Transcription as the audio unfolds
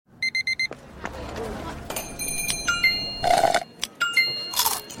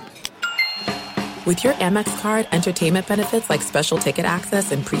With your Amex card, entertainment benefits like special ticket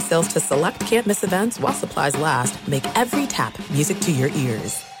access and pre-sales to select can't-miss events while supplies last make every tap music to your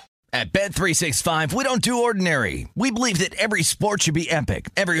ears. At Bet365, we don't do ordinary. We believe that every sport should be epic.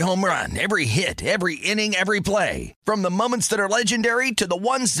 Every home run, every hit, every inning, every play. From the moments that are legendary to the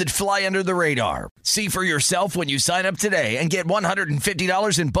ones that fly under the radar. See for yourself when you sign up today and get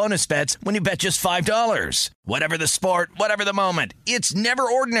 $150 in bonus bets when you bet just $5. Whatever the sport, whatever the moment, it's never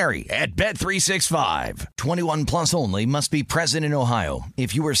ordinary at Bet365. 21 plus only. Must be present in Ohio.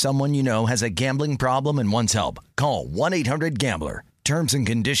 If you or someone you know has a gambling problem and wants help, call 1-800-GAMBLER. Terms and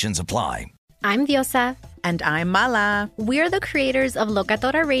conditions apply. I'm Diosa. And I'm Mala. We're the creators of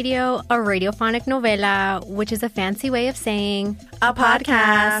Locatora Radio, a radiophonic novela, which is a fancy way of saying a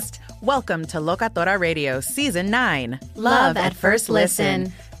podcast. Welcome to Locatora Radio Season 9. Love at First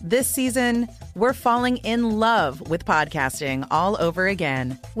Listen. This season, we're falling in love with podcasting all over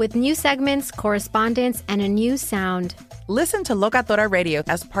again. With new segments, correspondence, and a new sound. Listen to Locatora Radio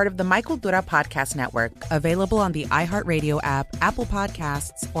as part of the My Cultura Podcast Network. Available on the iHeartRadio app, Apple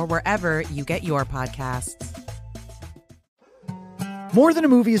Podcasts, or wherever you get your podcasts. More Than a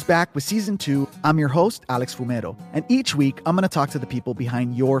Movie is back with Season 2. I'm your host, Alex Fumero. And each week, I'm going to talk to the people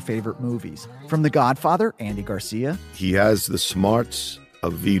behind your favorite movies. From The Godfather, Andy Garcia. He has the smarts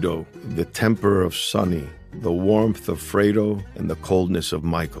of Vito, the temper of Sonny, the warmth of Fredo, and the coldness of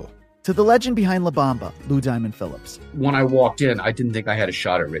Michael. To the legend behind La Bamba, Lou Diamond Phillips. When I walked in, I didn't think I had a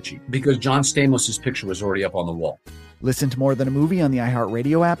shot at Richie because John Stamos' picture was already up on the wall. Listen to More Than a Movie on the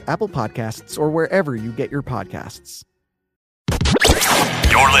iHeartRadio app, Apple Podcasts, or wherever you get your podcasts.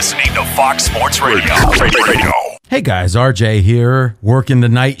 You're listening to Fox Sports Radio. Hey guys, RJ here, working the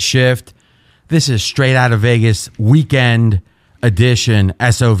night shift. This is Straight Out of Vegas weekend edition,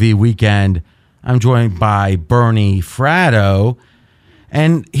 SOV weekend. I'm joined by Bernie Fratto.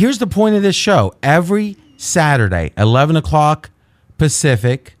 And here's the point of this show. Every Saturday, 11 o'clock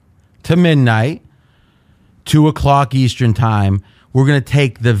Pacific to midnight, 2 o'clock Eastern time, we're going to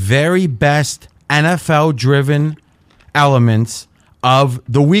take the very best NFL-driven elements of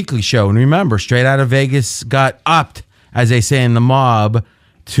the weekly show. And remember, Straight Out of Vegas got upped, as they say in the mob,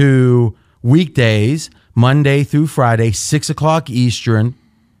 to weekdays, Monday through Friday, 6 o'clock Eastern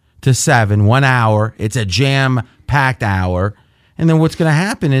to 7, 1 hour. It's a jam-packed hour. And then what's going to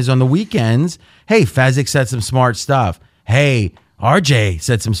happen is on the weekends, hey, Fezzik said some smart stuff. Hey, RJ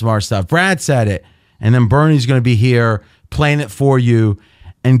said some smart stuff. Brad said it. And then Bernie's going to be here playing it for you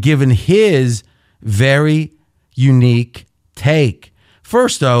and giving his very unique take.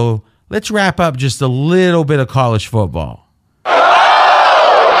 First, though, let's wrap up just a little bit of college football.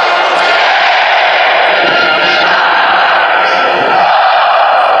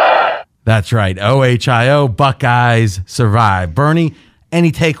 That's right. OHIO, Buckeyes survive. Bernie,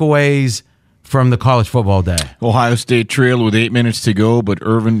 any takeaways from the college football day? Ohio State trailed with 8 minutes to go, but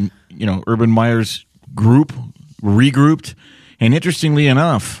Urban Meyer's group regrouped. And interestingly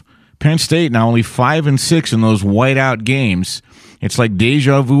enough, Penn State now only 5-6 in those whiteout games. It's like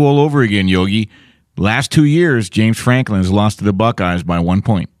deja vu all over again, Yogi. Last 2 years, James Franklin has lost to the Buckeyes by 1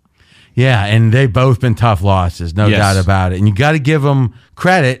 point. Yeah, and they've both been tough losses, no doubt about it. And you got to give them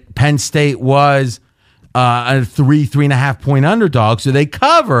credit. Penn State was a 3.5 point underdog, so they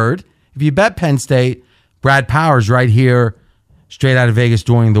covered. If you bet Penn State, Brad Powers right here, Straight Out of Vegas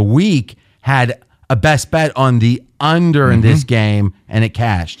during the week, had a best bet on the under in this game, and it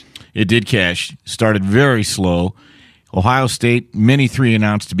cashed. It did cash. Started very slow. Ohio State, mini 3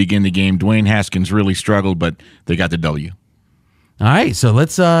 announced to begin the game. Dwayne Haskins really struggled, but they got the W. All right, so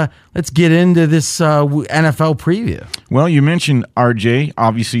let's get into this NFL preview. Well, you mentioned RJ,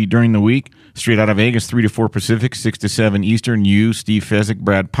 obviously during the week, Straight Out of Vegas, 3 to 4 Pacific, 6 to 7 Eastern. You, Steve Fezzik,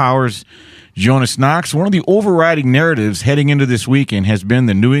 Brad Powers, Jonas Knox. One of the overriding narratives heading into this weekend has been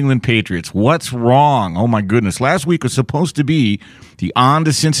the New England Patriots. What's wrong? Oh my goodness! Last week was supposed to be the on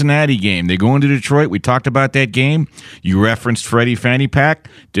to Cincinnati game. They go into Detroit. We talked about that game. You referenced Freddie Fanny Pack.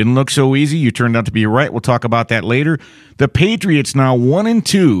 Didn't look so easy. You turned out to be right. We'll talk about that later. The Patriots now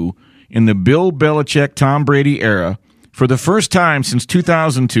 1-2 in the Bill Belichick, Tom Brady era for the first time since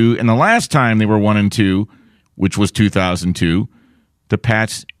 2002. And the last time they were 1-2, which was 2002, the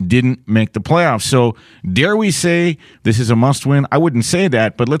Pats didn't make the playoffs. So dare we say this is a must-win? I wouldn't say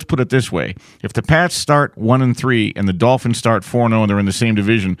that, but let's put it this way. If the Pats start 1-3 and the Dolphins start 4-0 and they're in the same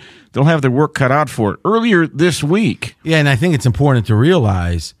division, they'll have their work cut out for it. Earlier this week. Yeah, and I think it's important to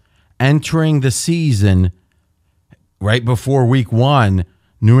realize entering the season right before week 1,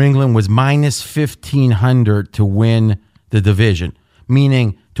 New England was minus 1,500 to win the division,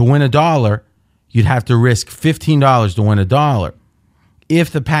 meaning to win $1, you'd have to risk $15 to win $1. If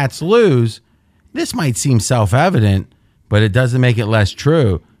the Pats lose, This might seem self-evident, but it doesn't make it less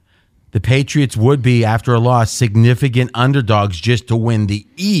true. The Patriots would be, after a loss, significant underdogs just to win the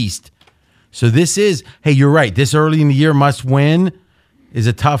East. So this is, hey, you're right, this early in the year must win is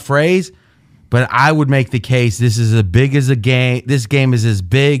a tough phrase, but I would make the case this is as big as a game. This game is as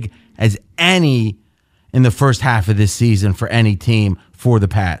big as any in the first half of this season for any team for the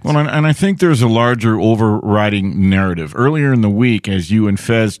Pats. Well, and I think there's a larger overriding narrative. Earlier in the week, as you and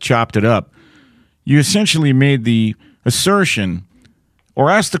Fez chopped it up, you essentially made the assertion or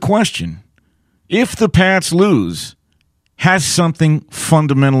asked the question, if the Pats lose, has something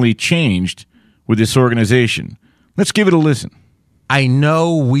fundamentally changed with this organization? Let's give it a listen. I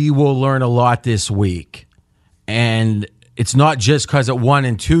know we will learn a lot this week, and it's not just because at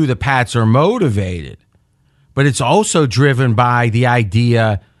 1-2 the Pats are motivated, but it's also driven by the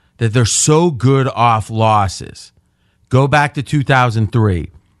idea that they're so good off losses. Go back to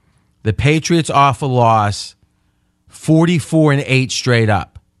 2003. The Patriots off a loss 44-8 straight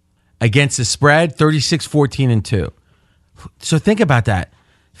up. Against the spread, 36-14-2. So think about that.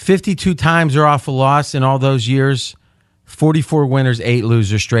 52 times they're off a loss in all those years. 44 winners, 8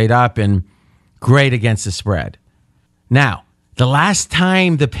 losers straight up, and great against the spread. Now, the last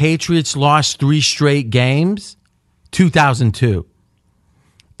time the Patriots lost 3 straight games, 2002.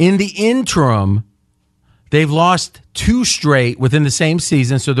 In the interim, they've lost 2 straight within the same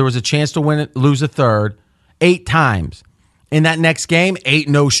season, so there was a chance to win, lose a third, 8 times. In that next game,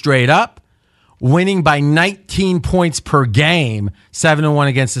 8-0 straight up, winning by 19 points per game, 7-1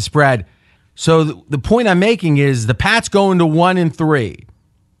 against the spread. So the point I'm making is the Pats going to 1-3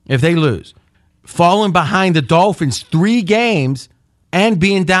 if they lose, falling behind the Dolphins 3 games and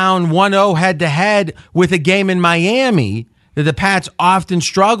being down 1-0 head-to-head with a game in Miami that the Pats often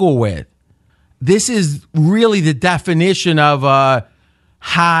struggle with. This is really the definition of a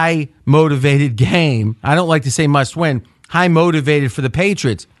high-motivated game. I don't like to say must-win. High-motivated for the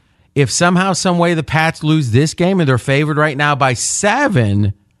Patriots. If somehow, some way the Pats lose this game and they're favored right now by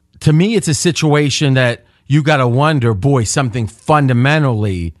 7, to me it's a situation that you got to wonder, boy, something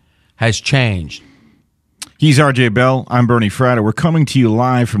fundamentally has changed. He's RJ Bell. I'm Bernie Fratter. We're coming to you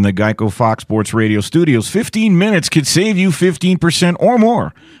live from the Geico Fox Sports Radio studios. 15 minutes could save you 15% or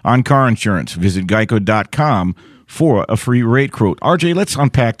more on car insurance. Visit geico.com for a free rate quote. RJ, let's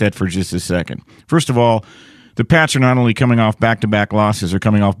unpack that for just a second. First of all, the Pats are not only coming off back-to-back losses, they're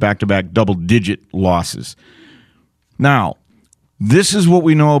coming off back-to-back double-digit losses. Now, this is what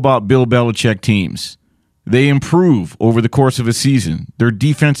we know about Bill Belichick teams. They improve over the course of a season. Their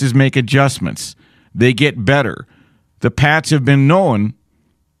defenses make adjustments. They get better. The Pats have been known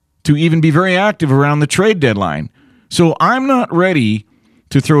to even be very active around the trade deadline. So I'm not ready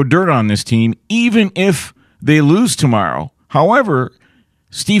to throw dirt on this team, even if they lose tomorrow. However,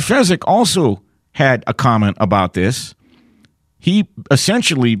 Steve Fezzik also had a comment about this. He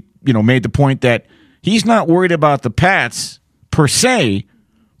essentially, made the point that he's not worried about the Pats per se,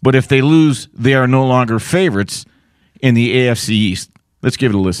 but if they lose, they are no longer favorites in the AFC East. Let's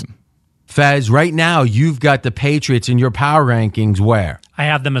give it a listen. Fez, right now you've got the Patriots in your power rankings where? I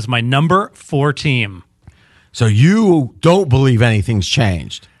have them as my number 4 team. So you don't believe anything's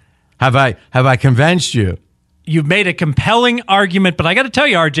changed. Have I convinced you? You've made a compelling argument, but I got to tell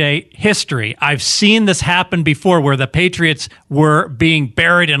you, RJ, history. I've seen this happen before where the Patriots were being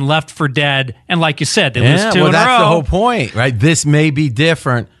buried and left for dead. And like you said, they lose 2 in a row. That's the whole point, right? This may be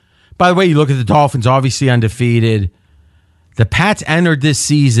different. By the way, you look at the Dolphins, obviously undefeated. The Pats entered this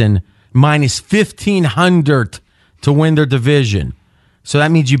season minus 1,500 to win their division. So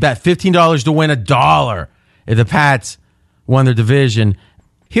that means you bet $15 to win $1 if the Pats won their division.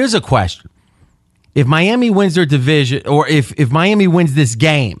 Here's a question. If Miami wins their division, or if Miami wins this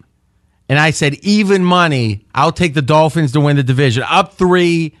game, and I said even money, I'll take the Dolphins to win the division, up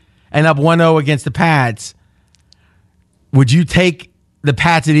 3 and up 1-0 against the Pats, would you take the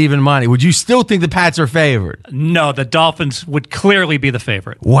Pats at even money? Would you still think the Pats are favored? No, the Dolphins would clearly be the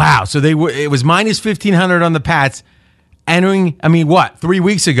favorite. Wow. So it was minus 1,500 on the Pats entering, 3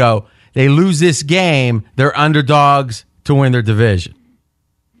 weeks ago, they lose this game, they're underdogs to win their division.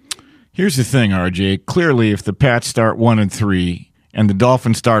 Here's the thing, RJ. Clearly, if the Pats start 1-3 and the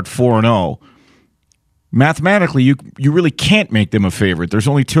Dolphins start 4-0, mathematically, you really can't make them a favorite. There's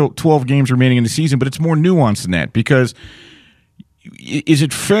only 12 games remaining in the season, but it's more nuanced than that, because is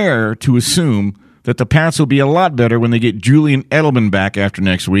it fair to assume that the Pats will be a lot better when they get Julian Edelman back after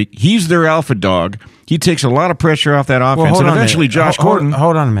next week? He's their alpha dog. He takes a lot of pressure off that offense, and eventually Josh Gordon.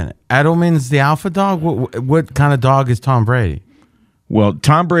 Hold on a minute. Edelman's the alpha dog? What kind of dog is Tom Brady? Well,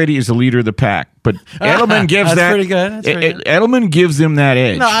 Tom Brady is the leader of the pack, but Edelman gives That's pretty good. That's pretty good. Edelman gives them that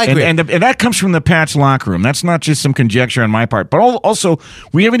edge. No, I agree. And that comes from the Pats locker room. That's not just some conjecture on my part. But also,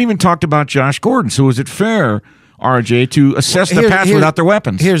 we haven't even talked about Josh Gordon. So is it fair, RJ, to assess the Pats without their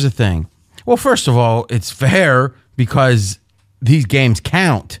weapons? Here's the thing. Well, first of all, it's fair because these games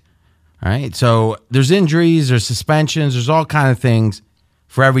count. All right. So there's injuries, there's suspensions, there's all kind of things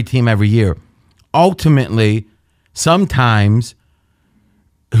for every team every year. Ultimately, sometimes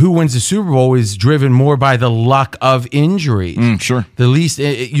who wins the Super Bowl is driven more by the luck of injuries. Sure. The least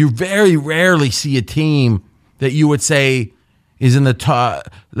you very rarely see a team that you would say is in the top,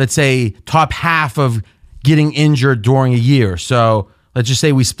 let's say, top half of getting injured during a year. So let's just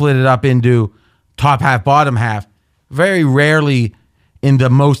say we split it up into top half, bottom half. Very rarely in the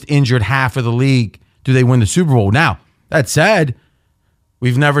most injured half of the league do they win the Super Bowl. Now, that said,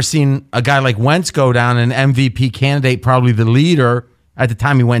 we've never seen a guy like Wentz go down, an MVP candidate, probably the leader at the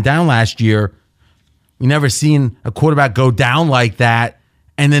time he went down last year. We never seen a quarterback go down like that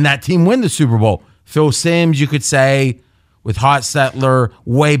and then that team win the Super Bowl. Phil Simms, you could say, with Hostetler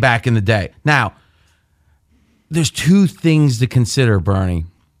way back in the day. Now, there's two things to consider, Bernie.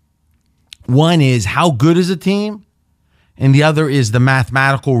 One is how good is a team, and the other is the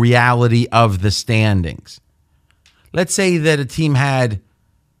mathematical reality of the standings. Let's say that a team had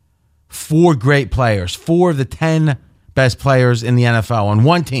 4 great players, 4 of the 10 best players in the NFL on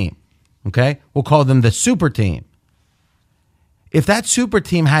one team, okay? We'll call them the super team. If that super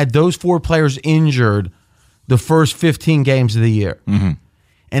team had those 4 players injured the first 15 games of the year,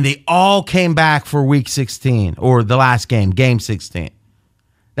 and they all came back for week 16 or the last game, game 16,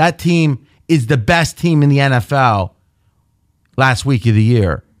 that team is the best team in the NFL last week of the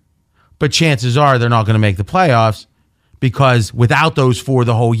year. But chances are they're not going to make the playoffs because without those 4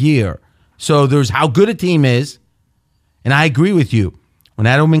 the whole year. So there's how good a team is. And I agree with you. When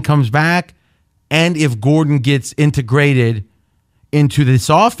Edelman comes back, and if Gordon gets integrated into this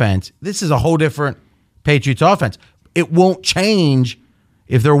offense, this is a whole different Patriots offense. It won't change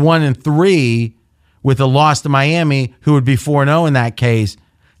if they're 1-3 with a loss to Miami, who would be 4-0 in that case,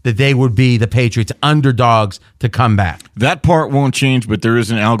 that they would be the Patriots underdogs to come back. That part won't change, but there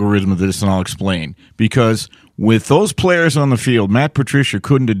is an algorithm of this, and I'll explain. Because with those players on the field, Matt Patricia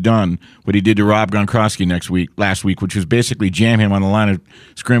couldn't have done what he did to Rob Gronkowski last week, which was basically jam him on the line of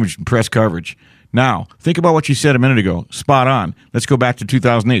scrimmage and press coverage. Now, think about what you said a minute ago. Spot on. Let's go back to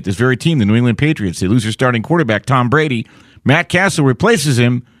 2008. This very team, the New England Patriots, they lose their starting quarterback, Tom Brady. Matt Castle replaces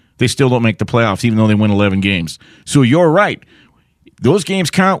him. They still don't make the playoffs, even though they win 11 games. So you're right. Those games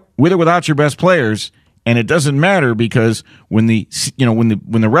count with or without your best players, and it doesn't matter because when the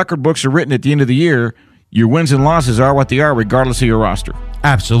record books are written at the end of the year, your wins and losses are what they are, regardless of your roster.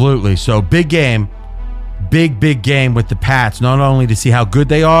 Absolutely. So big game, big game with the Pats, not only to see how good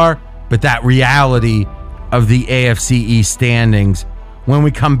they are, but that reality of the AFC East standings. When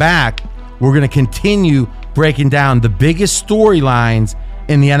we come back, we're going to continue breaking down the biggest storylines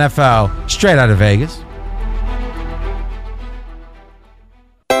in the NFL straight out of Vegas.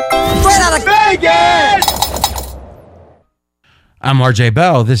 Straight out of Vegas! I'm RJ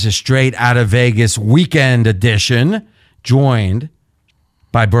Bell. This is Straight Out of Vegas Weekend Edition, joined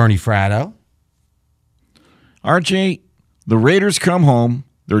by Bernie Fratto. RJ, the Raiders come home.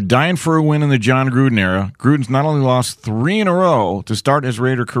 They're dying for a win in the John Gruden era. Gruden's not only lost 3 in a row to restart his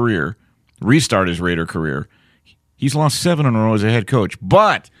Raider career, he's lost 7 in a row as a head coach.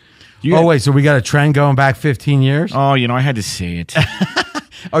 But wait, so we got a trend going back 15 years? Oh, I had to say it.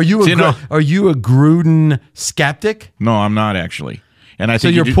 Are you a Gruden skeptic? No, I'm not actually. And I so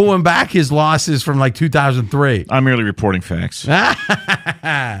think you're pulling back his losses from like 2003. I'm merely reporting facts.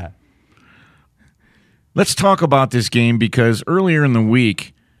 Let's talk about this game because earlier in the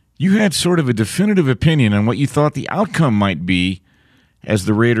week, you had sort of a definitive opinion on what you thought the outcome might be as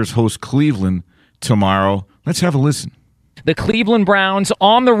the Raiders host Cleveland tomorrow. Let's have a listen. The Cleveland Browns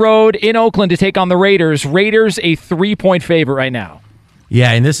on the road in Oakland to take on the Raiders. Raiders a 3-point favorite right now.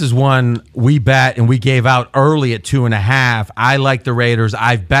 Yeah, and this is one we bet and we gave out early at 2.5. I like the Raiders.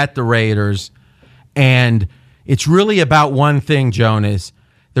 I've bet the Raiders. And it's really about one thing, Jonas.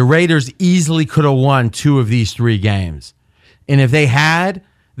 The Raiders easily could have won 2 of these 3 games. And if they had,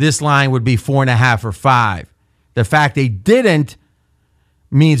 this line would be 4.5 or 5. The fact they didn't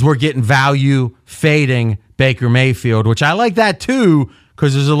means we're getting value fading Baker Mayfield, which I like that too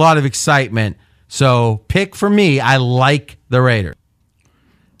because there's a lot of excitement. So pick for me, I like the Raiders.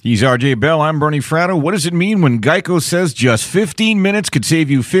 He's RJ Bell. I'm Bernie Fratto. What does it mean when Geico says just 15 minutes could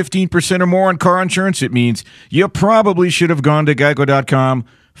save you 15% or more on car insurance? It means you probably should have gone to geico.com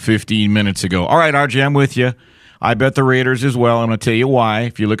 15 minutes ago. All right, RJ, I'm with you. I bet the Raiders as well. I'm going to tell you why.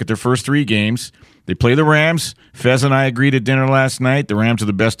 If you look at their first 3 games, they play the Rams. Fez and I agreed at dinner last night. The Rams are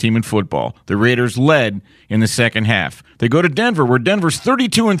the best team in football. The Raiders led in the second half. They go to Denver, where Denver's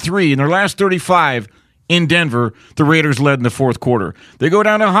 32-3 in their last 35 in Denver. The Raiders led in the fourth quarter. They go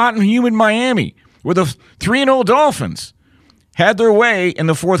down to hot and humid Miami, where the 3-0 Dolphins had their way in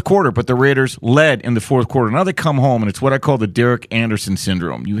the fourth quarter, but the Raiders led in the fourth quarter. Now they come home, and it's what I call the Derek Anderson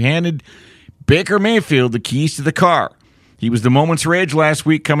syndrome. You handed Baker Mayfield the keys to the car. He was the moment's rage last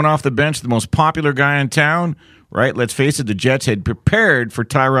week coming off the bench, the most popular guy in town, right? Let's face it, the Jets had prepared for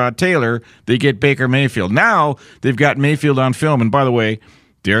Tyrod Taylor. They get Baker Mayfield. Now they've got Mayfield on film. And by the way,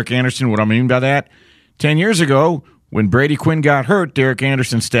 Derek Anderson, what I mean by that, 10 years ago, when Brady Quinn got hurt, Derek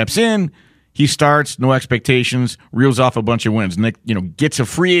Anderson steps in. He starts, no expectations, reels off a bunch of wins. And gets a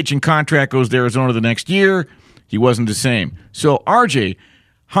free agent contract, goes to Arizona the next year. He wasn't the same. So, RJ,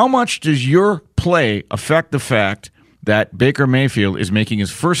 how much does your play affect the fact that Baker Mayfield is making his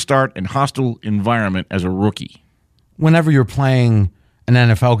first start in hostile environment as a rookie? Whenever you're playing an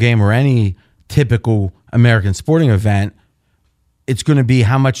NFL game or any typical American sporting event, it's going to be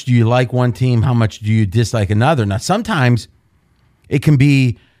how much do you like one team, how much do you dislike another. Now, sometimes it can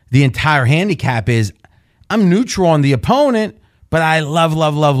be the entire handicap is I'm neutral on the opponent, but I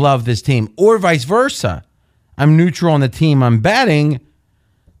love this team. Or vice versa. I'm neutral on the team I'm betting,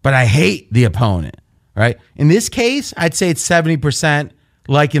 but I hate the opponent. Right? In this case, I'd say it's 70%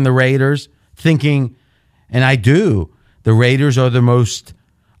 liking the Raiders, thinking, and I do, the Raiders are the most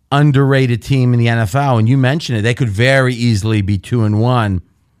underrated team in the NFL. And you mentioned it, they could very easily be 2-1.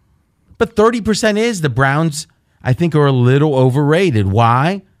 But 30% is the Browns, I think, are a little overrated.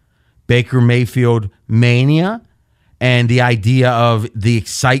 Why? Baker Mayfield mania and the idea of the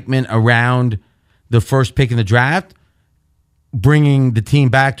excitement around the first pick in the draft, bringing the team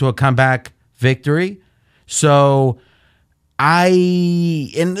back to a comeback victory. So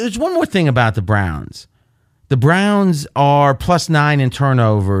and there's one more thing about the Browns. The Browns are +9 in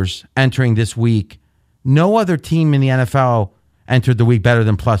turnovers entering this week. No other team in the NFL entered the week better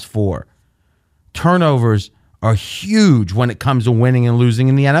than +4. Turnovers are huge when it comes to winning and losing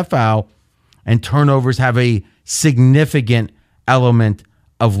in the NFL, and turnovers have a significant element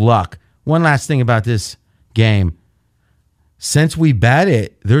of luck. One last thing about this game. Since we bet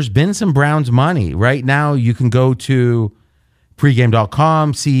it, there's been some Browns money. Right now, you can go to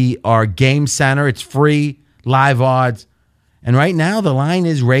pregame.com, see our game center. It's free, live odds. And right now, the line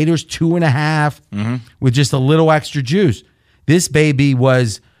is Raiders 2.5 with just a little extra juice. This baby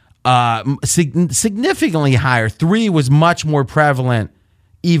was significantly higher. 3 was much more prevalent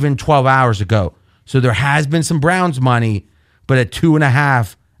even 12 hours ago. So there has been some Browns money, but at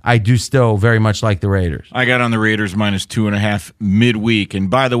 2.5, I do still very much like the Raiders. I got on the Raiders -2.5 midweek. And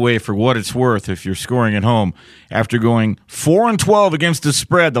by the way, for what it's worth, if you're scoring at home, after going 4-12 against the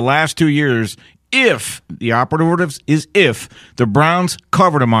spread the last 2 years, if the operative is if the Browns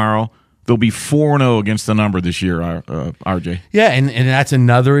cover tomorrow, they'll be 4-0 against the number this year, RJ. Yeah, and that's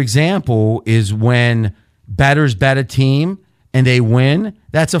another example is when bettors bet a team and they win,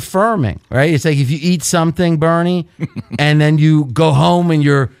 that's affirming, right? It's like if you eat something, Bernie, and then you go home and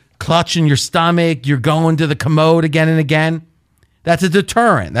you're clutching your stomach, you're going to the commode again and again, that's a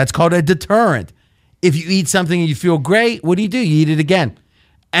deterrent. That's called a deterrent. If you eat something and you feel great, what do? You eat it again.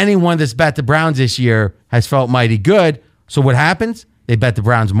 Anyone that's bet the Browns this year has felt mighty good. So what happens? They bet the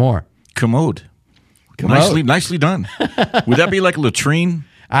Browns more. Commode. Nicely done. Would that be like a latrine?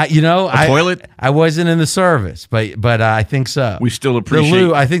 A toilet? I wasn't in the service, but I think so. We still appreciate the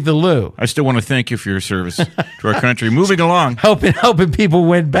loo. I think the loo. I still want to thank you for your service to our country. Moving along. Helping people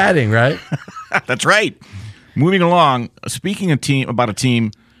win betting, right? That's right. Moving along, speaking about a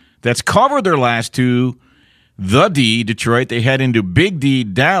team that's covered their last 2, the D, Detroit. They head into Big D,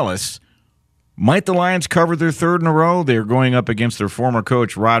 Dallas. Might the Lions cover their 3rd in a row? They're going up against their former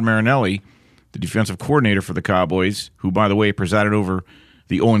coach, Rod Marinelli, the defensive coordinator for the Cowboys, who, by the way, presided over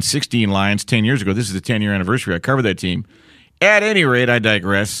the 0-16 Lions 10 years ago. This is the 10-year anniversary. I covered that team. At any rate, I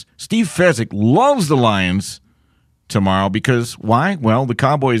digress. Steve Fezzik loves the Lions tomorrow because, why? Well, the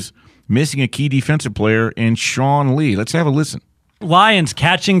Cowboys missing a key defensive player in Sean Lee. Let's have a listen. Lions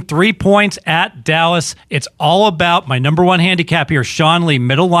catching 3 points at Dallas. It's all about my number one handicap here, Sean Lee,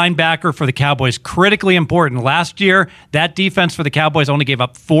 middle linebacker for the Cowboys. Critically important. Last year, that defense for the Cowboys only gave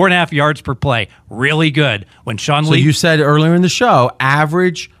up 4.5 yards per play. Really good. When Sean Lee... So you said earlier in the show,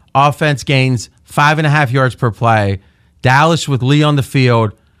 average offense gains 5.5 yards per play. Dallas with Lee on the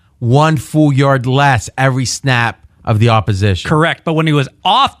field, 1 full yard less every snap of the opposition. Correct. But when he was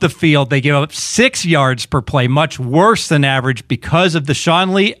off the field, they gave up 6 yards per play, much worse than average because of the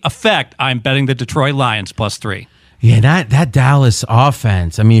Sean Lee effect. I'm betting the Detroit Lions +3. Yeah, that Dallas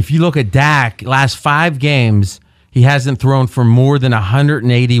offense. I mean, if you look at Dak, last 5 games, he hasn't thrown for more than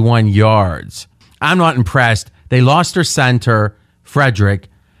 181 yards. I'm not impressed. They lost their center, Frederick,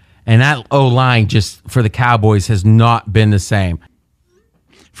 and that O-line just for the Cowboys has not been the same.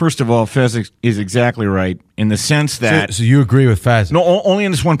 First of all, Fez is exactly right in the sense that... So you agree with Fez? No, only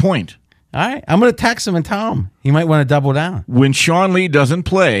in this one point. All right. I'm going to text him and tell him. He might want to double down. When Sean Lee doesn't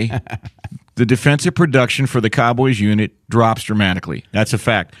play, the defensive production for the Cowboys unit drops dramatically. That's a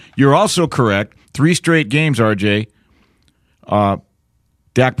fact. You're also correct. 3 straight games, RJ.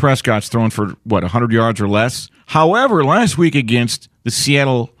 Dak Prescott's thrown for, 100 yards or less? However, last week against the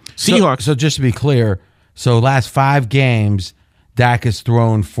Seattle Seahawks... So just to be clear, so last 5 games, Dak has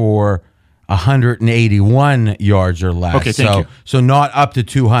thrown for 181 yards or less. Okay, thank you. So not up to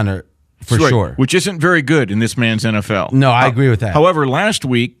 200 for sure. Which isn't very good in this man's NFL. No, I agree with that. However, last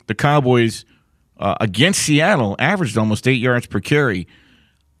week, the Cowboys against Seattle averaged almost 8 yards per carry.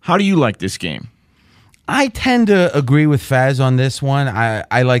 How do you like this game? I tend to agree with Fez on this one.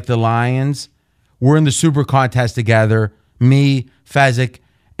 I like the Lions. We're in the Super Contest together. Me, Fezzik,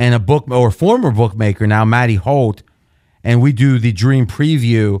 and a former bookmaker now, Matty Holt. And we do the Dream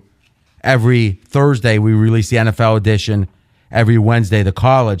Preview every Thursday. We release the NFL edition every Wednesday, the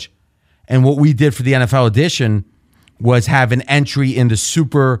college. And what we did for the NFL edition was have an entry in the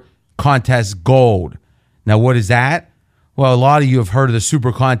Super Contest Gold. Now, what is that? Well, a lot of you have heard of the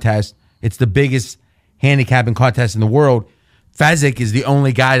Super Contest. It's the biggest handicapping contest in the world. Fezzik is the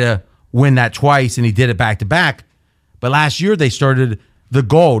only guy to win that twice, and he did it back-to-back. But last year, they started the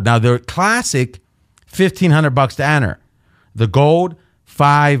Gold. Now, the Classic, $1,500 to enter. The Gold,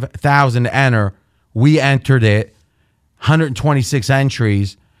 $5,000 to enter. We entered it, 126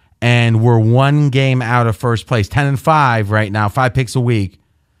 entries, and we're 1 game out of first place. 10-5 right now, 5 picks a week.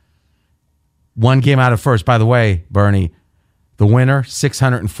 1 game out of first. By the way, Bernie, the winner,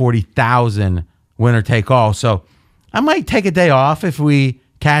 $640,000 winner take all. So I might take a day off if we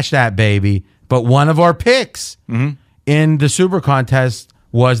cash that baby. But one of our picks in the Super Contest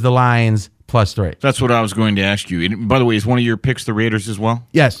was the Lions +3. That's what I was going to ask you. And by the way, is one of your picks the Raiders as well?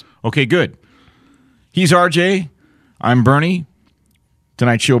 Yes. Okay, good. He's RJ. I'm Bernie.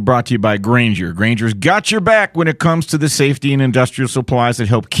 Tonight's show brought to you by Grainger. Grainger's got your back when it comes to the safety and industrial supplies that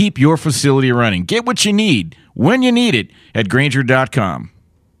help keep your facility running. Get what you need when you need it at Grainger.com.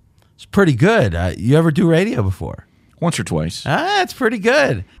 It's pretty good. You ever do radio before? Once or twice. It's pretty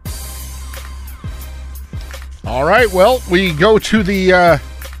good. All right, well, we go to the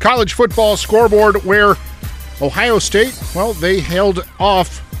college football scoreboard where Ohio State, well, they held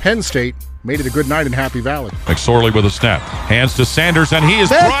off Penn State. Made it a good night in Happy Valley. McSorley with a snap. Hands to Sanders, and he is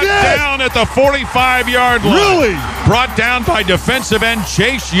brought down at the 45-yard line. Really? Brought down by defensive end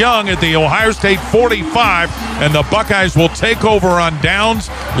Chase Young at the Ohio State 45, and the Buckeyes will take over on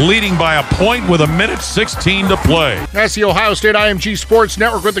downs, leading by a point with 1:16 to play. That's the Ohio State IMG Sports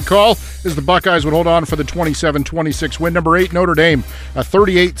Network with the call as the Buckeyes would hold on for the 27-26 win. Number 8, Notre Dame, a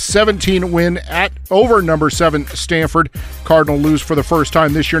 38-17 win at over number 7, Stanford. Cardinal lose for the first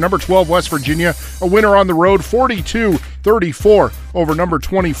time this year. Number 12, West Virginia, a winner on the road, 42-34 over number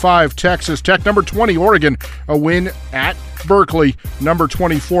 25, Texas Tech. Number 20, Oregon, a win at Berkeley. Number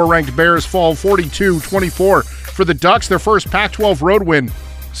 24 ranked Bears fall 42-24 for the Ducks, their first Pac-12 road win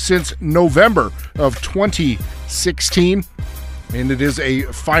since November of 2016. And it is a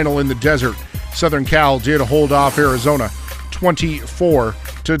final in the desert. Southern Cal did hold off Arizona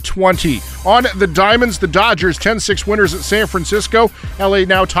 24-20. On the Diamonds, the Dodgers 10-6 winners at San Francisco. LA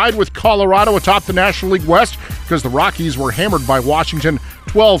now tied with Colorado atop the National League West because the Rockies were hammered by Washington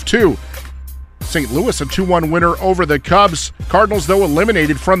 12-2. St. Louis a 2-1 winner over the Cubs. Cardinals, though,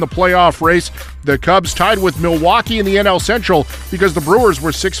 eliminated from the playoff race. The Cubs tied with Milwaukee in the NL Central because the Brewers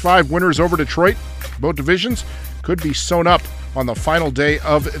were 6-5 winners over Detroit. Both divisions could be sewn up on the final day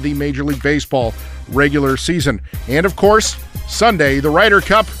of the Major League Baseball regular season. And, of course, Sunday, the Ryder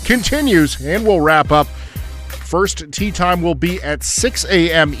Cup continues and will wrap up. First tee time will be at 6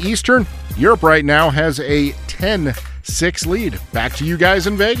 a.m. Eastern. Europe right now has a 10-6 lead. Back to you guys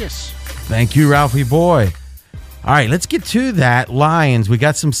in Vegas. Thank you, Ralphie boy. All right, let's get to that. Lions, we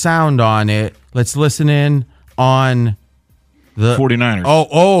got some sound on it. Let's listen in on the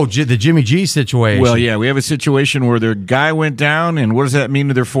 49ers. The Jimmy G situation. Well, yeah, we have a situation where their guy went down, and what does that mean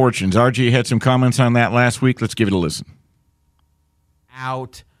to their fortunes? RG had some comments on that last week. Let's give it a listen.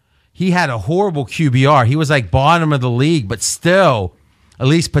 Out. He had a horrible QBR. He was like bottom of the league, but still, at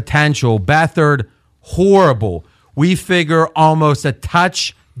least potential. Beathard, horrible. We figure almost a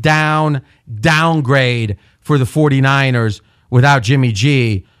touchdown downgrade for the 49ers without Jimmy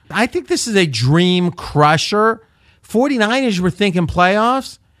G. I think this is a dream crusher 49ers were thinking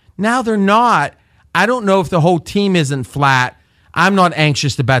playoffs. Now they're not. I don't know if the whole team isn't flat. I'm not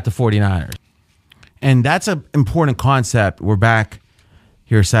anxious to bet the 49ers. And that's an important concept. We're back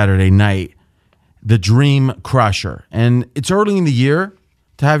here Saturday night. The Dream Crusher. And it's early in the year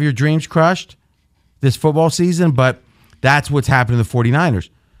to have your dreams crushed this football season, but that's what's happened to the 49ers.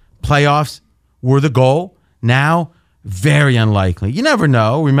 Playoffs were the goal. Now, very unlikely. You never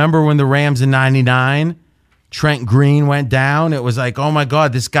know. Remember when the Rams in 99, Trent Green went down? It was like, oh my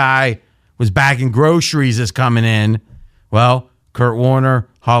God, this guy was bagging groceries is coming in. Well, Kurt Warner,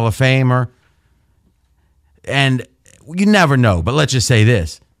 Hall of Famer. And you never know, but let's just say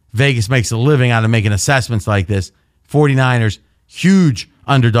this. Vegas makes a living out of making assessments like this. 49ers, huge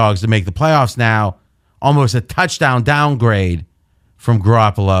underdogs to make the playoffs now. Almost a touchdown downgrade from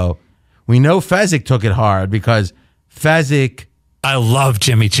Garoppolo. We know Fezzik took it hard because Fezzik... I love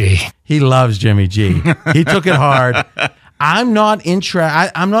Jimmy G. He loves Jimmy G. He took it hard. I'm not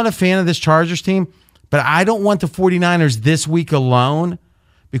a fan of this Chargers team, but I don't want the 49ers this week alone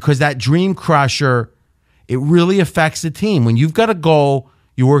because that Dream Crusher, it really affects the team. When you've got a goal,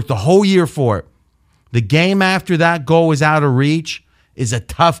 you work the whole year for it. The game after that goal is out of reach is a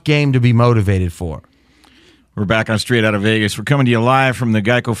tough game to be motivated for. We're back on Straight Out of Vegas. We're coming to you live from the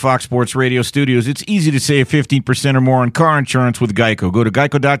Geico Fox Sports Radio studios. It's easy to save 15% or more on car insurance with Geico. Go to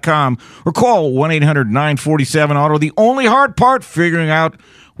geico.com or call 1-800-947-AUTO. The only hard part, figuring out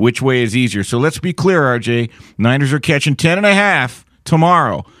which way is easier. So let's be clear, RJ. Niners are catching 10.5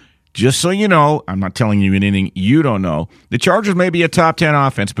 tomorrow. Just so you know, I'm not telling you anything you don't know. The Chargers may be a top 10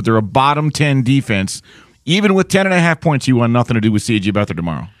 offense, but they're a bottom 10 defense. Even with 10.5 points, you want nothing to do with C.J. Beathard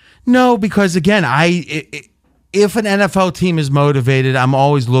tomorrow. No, because again, if an NFL team is motivated, I'm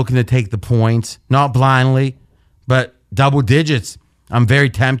always looking to take the points, not blindly, but double digits. I'm very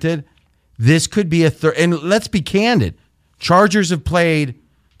tempted. This could be a third. And let's be candid. Chargers have played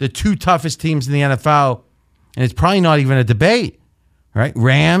the two toughest teams in the NFL, and it's probably not even a debate, right?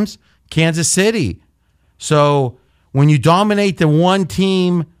 Rams, Kansas City. So when you dominate the one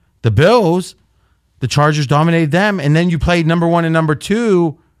team, the Bills, the Chargers dominated them, and then you played number one and number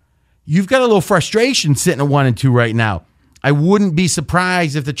two, you've got a little frustration sitting at 1 and 2 right now. I wouldn't be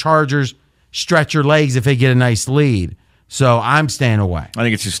surprised if the Chargers stretch your legs if they get a nice lead. So I'm staying away. I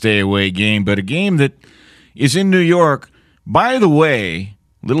think it's a stay away game, but a game that is in New York. By the way,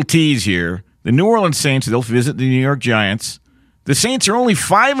 little tease here. The New Orleans Saints, they'll visit the New York Giants. The Saints are only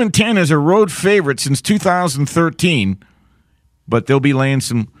 5-10 as a road favorite since 2013, but they'll be laying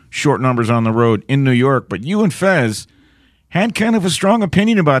some short numbers on the road in New York. But you and Fez had kind of a strong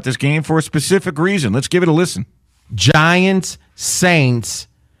opinion about this game for a specific reason. Let's give it a listen. Giants, Saints.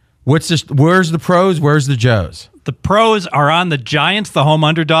 Where's the pros? Where's the Joes? The pros are on the Giants, the home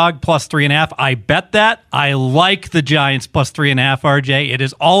underdog, plus 3.5. I bet that. I like the Giants plus 3.5, RJ. It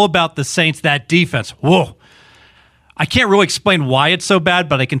is all about the Saints, that defense. Whoa. I can't really explain why it's so bad,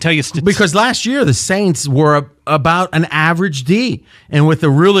 but I can tell you... Because last year, the Saints were about an average D. And with a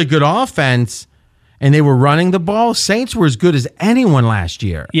really good offense... and they were running the ball, Saints were as good as anyone last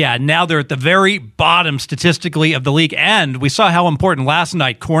year. Yeah, now they're at the very bottom statistically of the league. And we saw how important last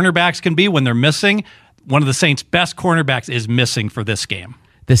night cornerbacks can be when they're missing. One of the Saints' best cornerbacks is missing for this game.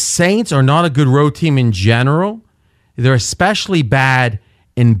 The Saints are not a good road team in general. They're especially bad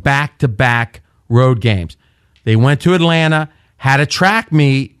in back-to-back road games. They went to Atlanta, had a track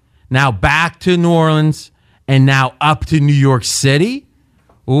meet, now back to New Orleans, and now up to New York City.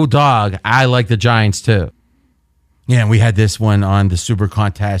 Ooh, dog, I like the Giants too. Yeah, and we had this one on the Super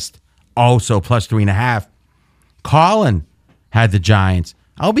Contest, also plus 3.5. Colin had the Giants.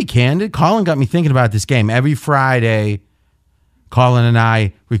 I'll be candid. Colin got me thinking about this game. Every Friday, Colin and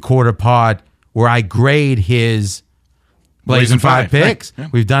I record a pod where I grade his Blazing 5 picks. Right. Yeah.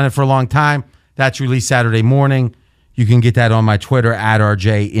 We've done it for a long time. That's released Saturday morning. You can get that on my Twitter,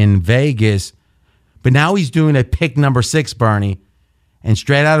 @RJ in Vegas. But now he's doing a pick number 6, Bernie. And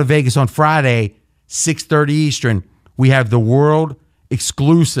Straight Out of Vegas on Friday, 6:30 Eastern, we have the world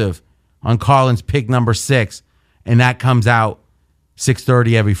exclusive on Colin's pick number 6. And that comes out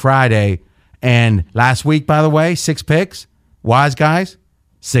 6:30 every Friday. And last week, by the way, 6 picks. Wise guys,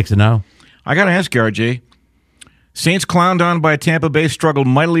 6-0. I got to ask you, RJ. Saints clowned on by Tampa Bay, struggled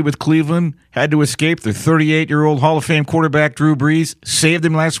mightily with Cleveland, had to escape their 38-year-old Hall of Fame quarterback Drew Brees, saved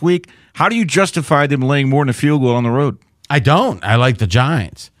them last week. How do you justify them laying more than a field goal on the road? I don't. I like the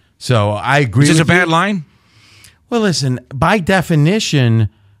Giants. So I agree with you. Is this a bad line? Well, listen, by definition,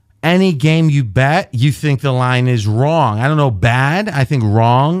 any game you bet, you think the line is wrong. I don't know, bad. I think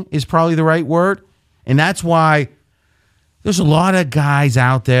wrong is probably the right word. And that's why there's a lot of guys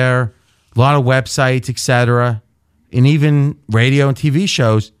out there, a lot of websites, etc. and even radio and TV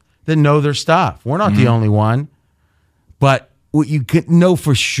shows that know their stuff. We're not the only one. But what you can know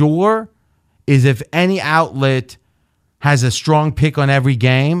for sure is if any outlet has a strong pick on every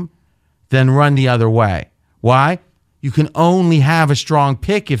game, then run the other way. Why? You can only have a strong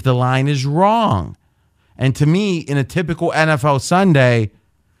pick if the line is wrong. And to me, in a typical NFL Sunday,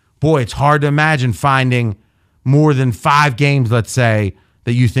 boy, it's hard to imagine finding more than 5 games, let's say,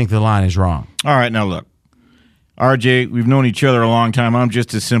 that you think the line is wrong. All right, now look. RJ, we've known each other a long time. I'm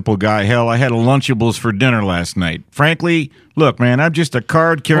just a simple guy. Hell, I had a Lunchables for dinner last night. Frankly, look, man, I'm just a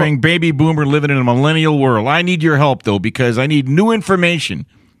card-carrying baby boomer living in a millennial world. I need your help, though, because I need new information.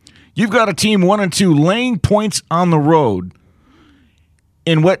 You've got a team 1-2 laying points on the road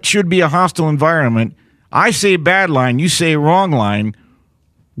in what should be a hostile environment. I say bad line, you say wrong line.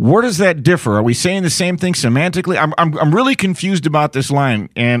 Where does that differ? Are we saying the same thing semantically? I'm really confused about this line,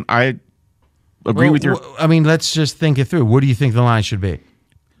 and I agree with your... I mean, let's just think it through. What do you think the line should be?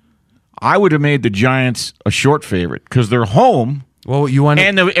 I would have made the Giants a short favorite because they're home. Well, you want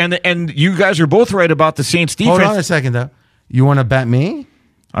to... And you guys are both right about the Saints defense. Hold on a second, though. You want to bet me?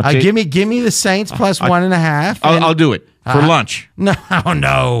 Give me the Saints plus 1.5. I'll do it for lunch. No.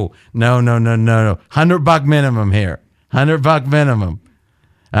 $100 minimum here. $100 minimum.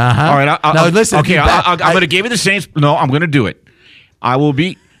 All right. Listen. Okay, I'm going to give you the Saints. No, I'm going to do it. I will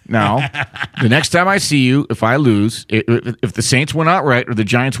be now. The next time I see you, if I lose, if the Saints win outright or the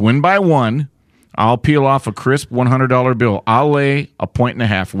Giants win by 1, I'll peel off a crisp $100 bill. I'll lay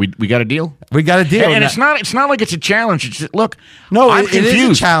 1.5. We got a deal. We got a deal, and it's not like it's a challenge. It's just, look. No, I'm it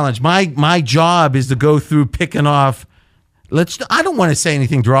is a challenge. My job is to go through picking off. I don't want to say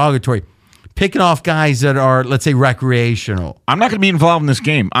anything derogatory. Picking off guys that are, let's say, recreational. I'm not going to be involved in this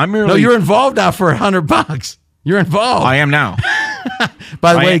game. No, you're involved now for $100. You're involved. I am now.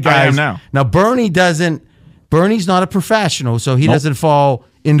 By the way, guys. I am now. Now, Bernie's not a professional, so he doesn't fall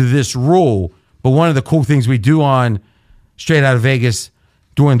into this rule. But one of the cool things we do on Straight Out of Vegas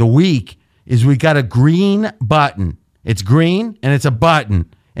during the week is we got a green button. It's green and it's a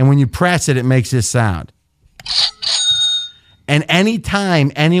button. And when you press it, it makes this sound. And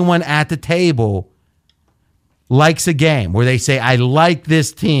anytime anyone at the table likes a game where they say, I like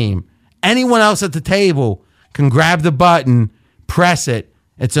this team, anyone else at the table can grab the button, press it.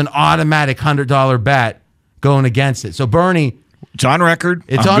 It's an automatic $100 bet going against it. So, Bernie... It's on record.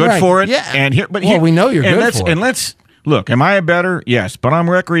 It's I'm on good record. for it. Yeah. We know you're good for it. And let's look. Am I a bettor? Yes, but I'm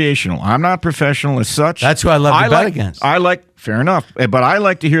recreational. I'm not professional as such. That's who I love to bet against. Fair enough. But I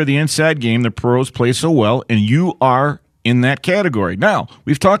like to hear the inside game the pros play so well, and you are in that category. Now,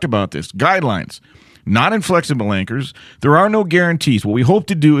 we've talked about this. Guidelines. Not inflexible anchors. There are no guarantees. What we hope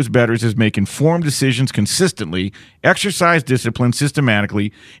to do as bettors is make informed decisions consistently, exercise discipline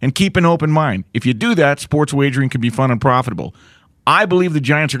systematically, and keep an open mind. If you do that, sports wagering can be fun and profitable. I believe the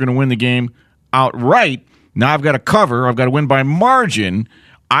Giants are going to win the game outright. Now I've got to cover. I've got to win by margin.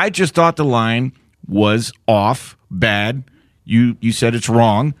 I just thought the line was off, bad. You said it's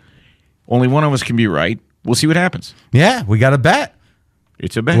wrong. Only one of us can be right. We'll see what happens. Yeah, we got a bet.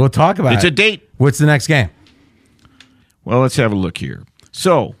 It's a bet. We'll talk about it. It's a date. What's the next game? Well, let's have a look here.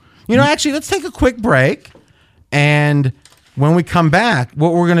 So, actually, let's take a quick break. And when we come back,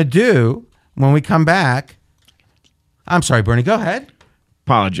 what we're going to do when we come back, I'm sorry, Bernie, go ahead.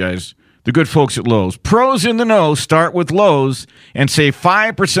 Apologize. The good folks at Lowe's. Pros in the know start with Lowe's and save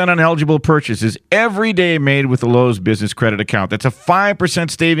 5% on eligible purchases every day made with the Lowe's Business Credit Account. That's a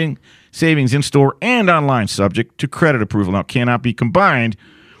 5% savings in store and online, subject to credit approval. Now, cannot be combined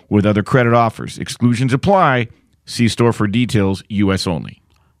with other credit offers. Exclusions apply. See store for details. U.S. only.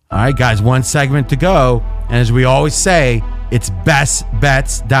 All right, guys, one segment to go. And as we always say, it's best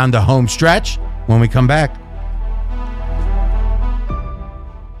bets down the home stretch when we come back.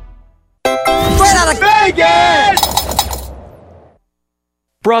 Straight out of Vegas!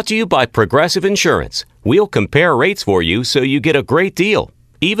 Brought to you by Progressive Insurance. We'll compare rates for you so you get a great deal,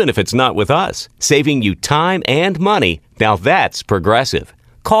 even if it's not with us, saving you time and money. Now that's Progressive.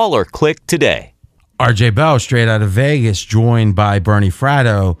 Call or click today. RJ Bell, Straight Out of Vegas, joined by Bernie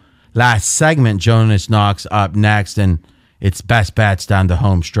Fratto. Last segment, Jonas Knox up next, and it's best bets down the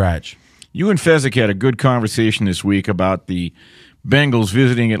home stretch. You and Fezzik had a good conversation this week about the Bengals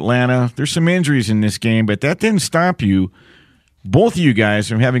visiting Atlanta. There's some injuries in this game, but that didn't stop you, both of you guys,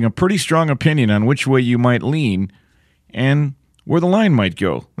 from having a pretty strong opinion on which way you might lean and where the line might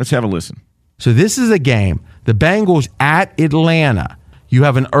go. Let's have a listen. So this is a game. The Bengals at Atlanta. You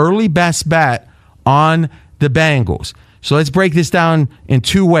have an early best bet on the Bengals. So let's break this down in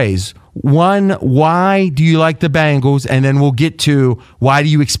two ways. One, why do you like the Bengals? And then we'll get to why do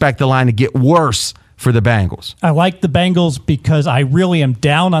you expect the line to get worse for the Bengals. I like the Bengals because I really am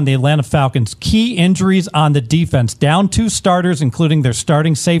down on the Atlanta Falcons. Key injuries on the defense. Down 2 starters, including their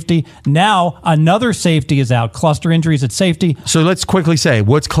starting safety. Now, another safety is out. Cluster injuries at safety. So let's quickly say,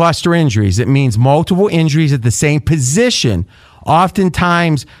 what's cluster injuries? It means multiple injuries at the same position.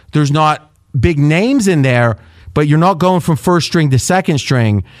 Oftentimes, there's not big names in there, but you're not going from first string to second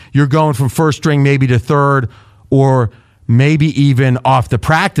string. You're going from first string maybe to third, or maybe even off the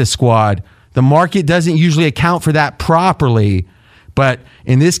practice squad. The market doesn't usually account for that properly, but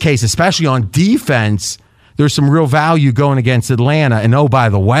in this case, especially on defense, there's some real value going against Atlanta. And oh, by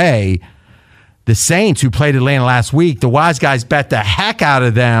the way, the Saints, who played Atlanta last week, the wise guys bet the heck out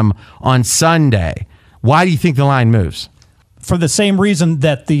of them on Sunday. Why do you think the line moves? For the same reason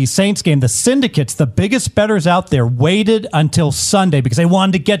that the Saints game, the syndicates, the biggest bettors out there, waited until Sunday because they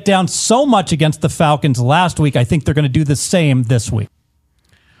wanted to get down so much against the Falcons last week. I think they're going to do the same this week.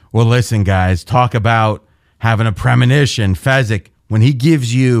 Well, listen, guys, talk about having a premonition. Fezzik, when he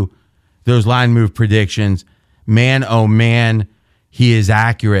gives you those line move predictions, man, oh man, he is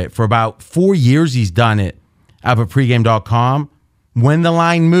accurate. For about 4 years, he's done it up at pregame.com. When the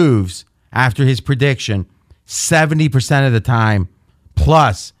line moves after his prediction, 70% of the time,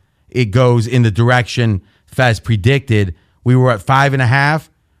 plus it goes in the direction Fez predicted. We were at 5.5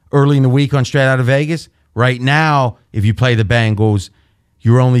 early in the week on Straight Out of Vegas. Right now, if you play the Bengals,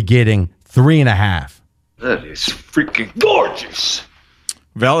 you're only getting 3.5. That is freaking gorgeous.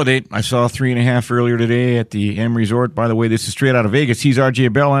 Validate. I saw 3.5 earlier today at the M Resort. By the way, this is Straight Out of Vegas. He's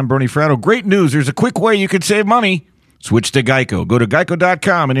RJ Bell. I'm Bernie Fratto. Great news. There's a quick way you could save money. Switch to Geico. Go to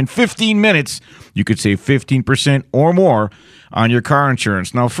geico.com, and in 15 minutes, you could save 15% or more on your car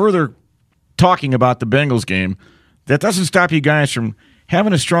insurance. Now, further talking about the Bengals game, that doesn't stop you guys from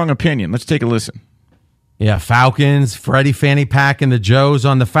having a strong opinion. Let's take a listen. Yeah, Falcons, Freddie Fanny Pack and the Joes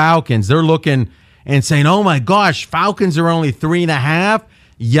on the Falcons. They're looking and saying, oh my gosh, Falcons are only 3.5?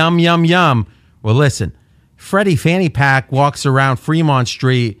 Yum, yum, yum. Well, listen, Freddie Fanny Pack walks around Fremont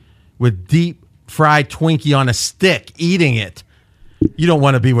Street with deep fried Twinkie on a stick, eating it. You don't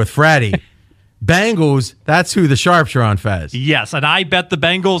want to be with Freddie. Bengals, that's who the sharps are on, Fez. Yes, and I bet the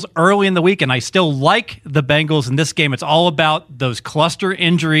Bengals early in the week, and I still like the Bengals in this game. It's all about those cluster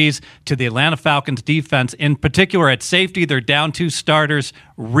injuries to the Atlanta Falcons defense. In particular, at safety, they're down 2 starters,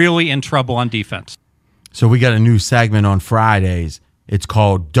 really in trouble on defense. So we got a new segment on Fridays. It's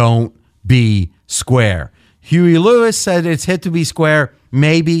called Don't Be Square. Huey Lewis said it's hit to be square,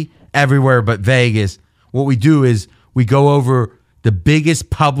 maybe everywhere but Vegas. What we do is we go over the biggest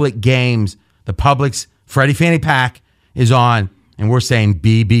public games. The public's Freddie Fanny Pack is on, and we're saying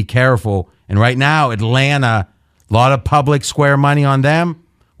be careful. And right now, Atlanta, a lot of public square money on them.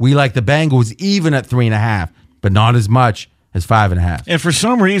 We like the Bengals even at 3.5, but not as much as 5.5. And for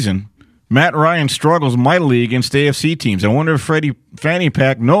some reason, Matt Ryan struggles mightily against AFC teams. I wonder if Freddie Fanny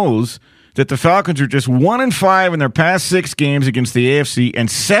Pack knows that the Falcons are just 1-5 in their past 6 games against the AFC and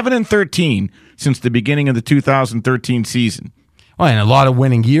 7-13 since the beginning of the 2013 season. Oh, and a lot of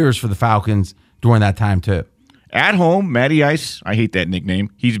winning years for the Falcons during that time, too. At home, Matty Ice, I hate that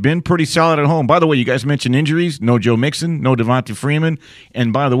nickname. He's been pretty solid at home. By the way, you guys mentioned injuries. No Joe Mixon, no Devonta Freeman.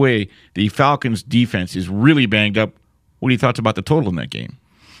 And by the way, the Falcons' defense is really banged up. What are your thoughts about the total in that game?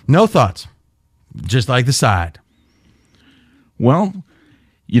 No thoughts. Just like the side. Well,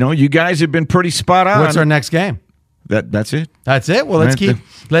 you know, you guys have been pretty spot on. What's our next game? That's it. That's it? Well,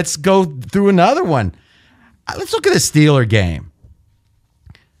 let's go through another one. Let's look at the Steeler game.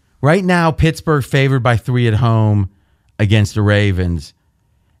 Right now, Pittsburgh favored by 3 at home against the Ravens.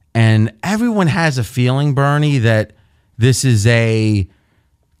 And everyone has a feeling, Bernie, that this is a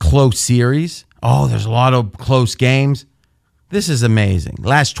close series. Oh, there's a lot of close games. This is amazing.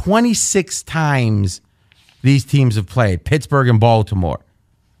 Last 26 times these teams have played, Pittsburgh and Baltimore,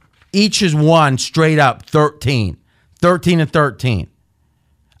 each has won straight up 13 and 13.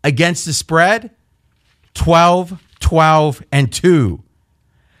 Against the spread, 12, 12, and 2.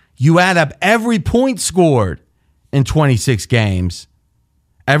 You add up every point scored in 26 games.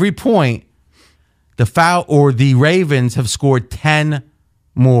 Every point, the Ravens have scored 10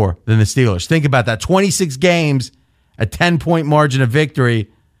 more than the Steelers. Think about that. 26 games, a 10-point margin of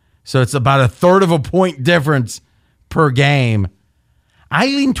victory. So it's about a third of a point difference per game. I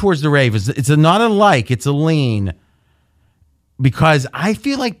lean towards the Ravens. It's not a like, it's a lean. Because I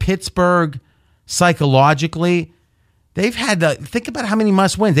feel like Pittsburgh, psychologically, they've had to think about how many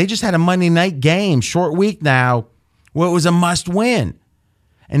must wins. They just had a Monday night game, short week now, where it was a must win.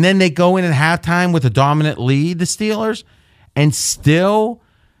 And then they go in at halftime with a dominant lead, the Steelers, and still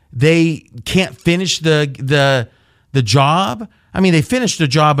they can't finish the job. I mean, they finished the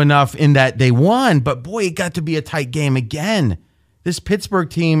job enough in that they won, but boy, it got to be a tight game again. This Pittsburgh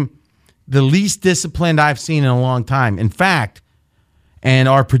team, the least disciplined I've seen in a long time. In fact, and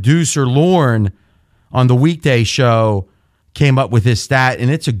our producer, Lauren, on the weekday show came up with this stat, and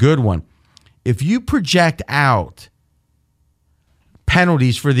it's a good one. If you project out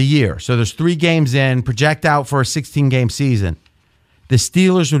penalties for the year, so there's 3 games in, project out for a 16-game season, the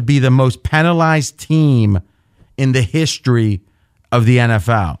Steelers would be the most penalized team in the history of the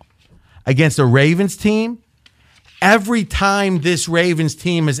NFL. Against a Ravens team, every time this Ravens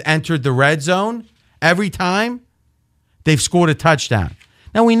team has entered the red zone, every time, they've scored a touchdown.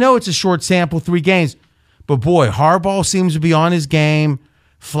 Now, we know it's a short sample, 3 games, but boy, Harbaugh seems to be on his game.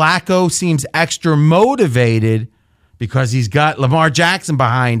 Flacco seems extra motivated because he's got Lamar Jackson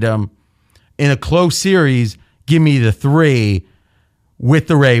behind him. In a close series, give me the 3 with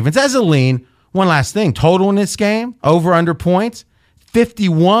the Ravens. As a lean, one last thing, total in this game, over under points,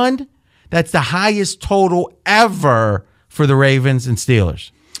 51. That's the highest total ever for the Ravens and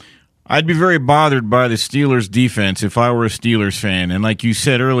Steelers. I'd be very bothered by the Steelers defense if I were a Steelers fan. And like you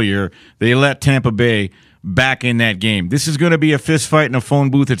said earlier, they let Tampa Bay back in that game. This is going to be a fist fight in a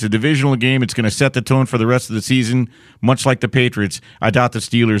phone booth. It's a divisional game. It's going to set the tone for the rest of the season, much like the Patriots. I doubt the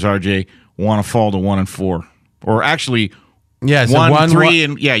Steelers, RJ, want to fall to 1-4. Or actually, yeah, so 1-3,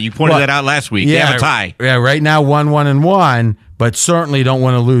 and yeah, you pointed that out last week. Yeah, they have a tie. Yeah, right now 1-1-1, but certainly don't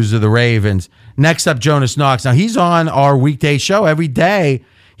want to lose to the Ravens. Next up, Jonas Knox. Now, he's on our weekday show every day.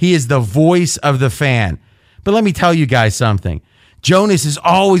 He is the voice of the fan. But let me tell you guys something. Jonas is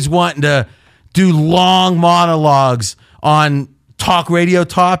always wanting to do long monologues on talk radio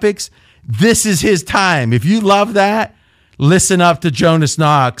topics. This is his time. If you love that, listen up to Jonas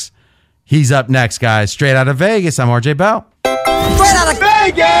Knox. He's up next, guys. Straight out of Vegas, I'm RJ Bell. Straight out of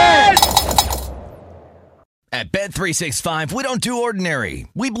Vegas! At Bet365, we don't do ordinary.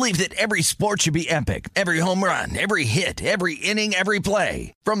 We believe that every sport should be epic. Every home run, every hit, every inning, every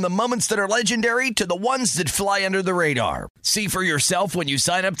play. From the moments that are legendary to the ones that fly under the radar. See for yourself when you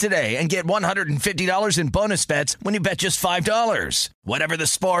sign up today and get $150 in bonus bets when you bet just $5. Whatever the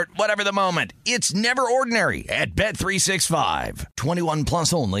sport, whatever the moment, it's never ordinary at Bet365. 21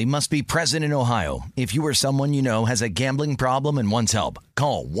 plus only. Must be present in Ohio. If you or someone you know has a gambling problem and wants help,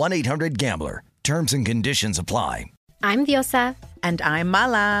 call 1-800-GAMBLER. Terms and conditions apply. I'm Diosa. And I'm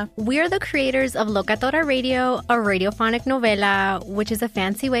Mala. We're the creators of Locatora Radio, a radiophonic novela, which is a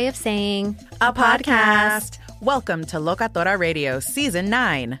fancy way of saying a podcast. Welcome to Locatora Radio Season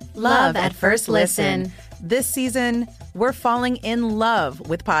 9. Love at First Listen. This season, we're falling in love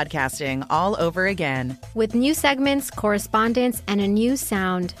with podcasting all over again. With new segments, correspondence, and a new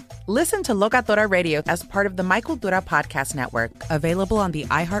sound. Listen to Locatora Radio as part of the My Cultura Podcast Network, available on the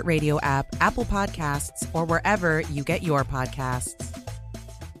iHeartRadio app, Apple Podcasts, or wherever you get your podcasts.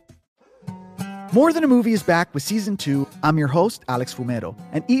 More Than a Movie is back with Season 2. I'm your host, Alex Fumero,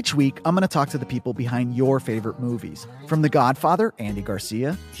 and each week I'm going to talk to the people behind your favorite movies. From The Godfather, Andy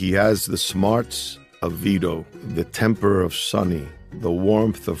Garcia. He has the smarts of Vito, the temper of Sonny, the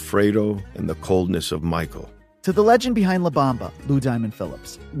warmth of Fredo, and the coldness of Michael. To the legend behind La Bamba, Lou Diamond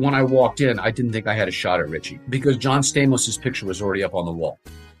Phillips. When I walked in, I didn't think I had a shot at Richie because John Stamos' picture was already up on the wall.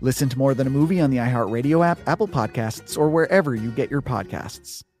 Listen to More Than a Movie on the iHeartRadio app, Apple Podcasts, or wherever you get your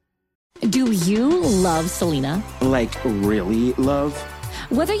podcasts. Do you love Selena? Like, really love?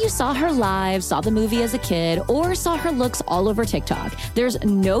 Whether you saw her live, saw the movie as a kid, or saw her looks all over TikTok, there's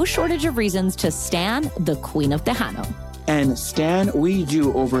no shortage of reasons to stan the Queen of Tejano. And Stan, we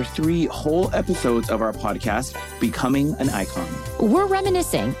do over 3 whole episodes of our podcast, Becoming an Icon. We're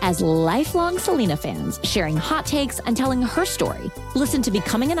reminiscing as lifelong Selena fans, sharing hot takes and telling her story. Listen to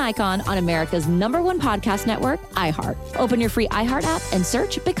Becoming an Icon on America's #1 podcast network, iHeart. Open your free iHeart app and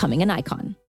search Becoming an Icon.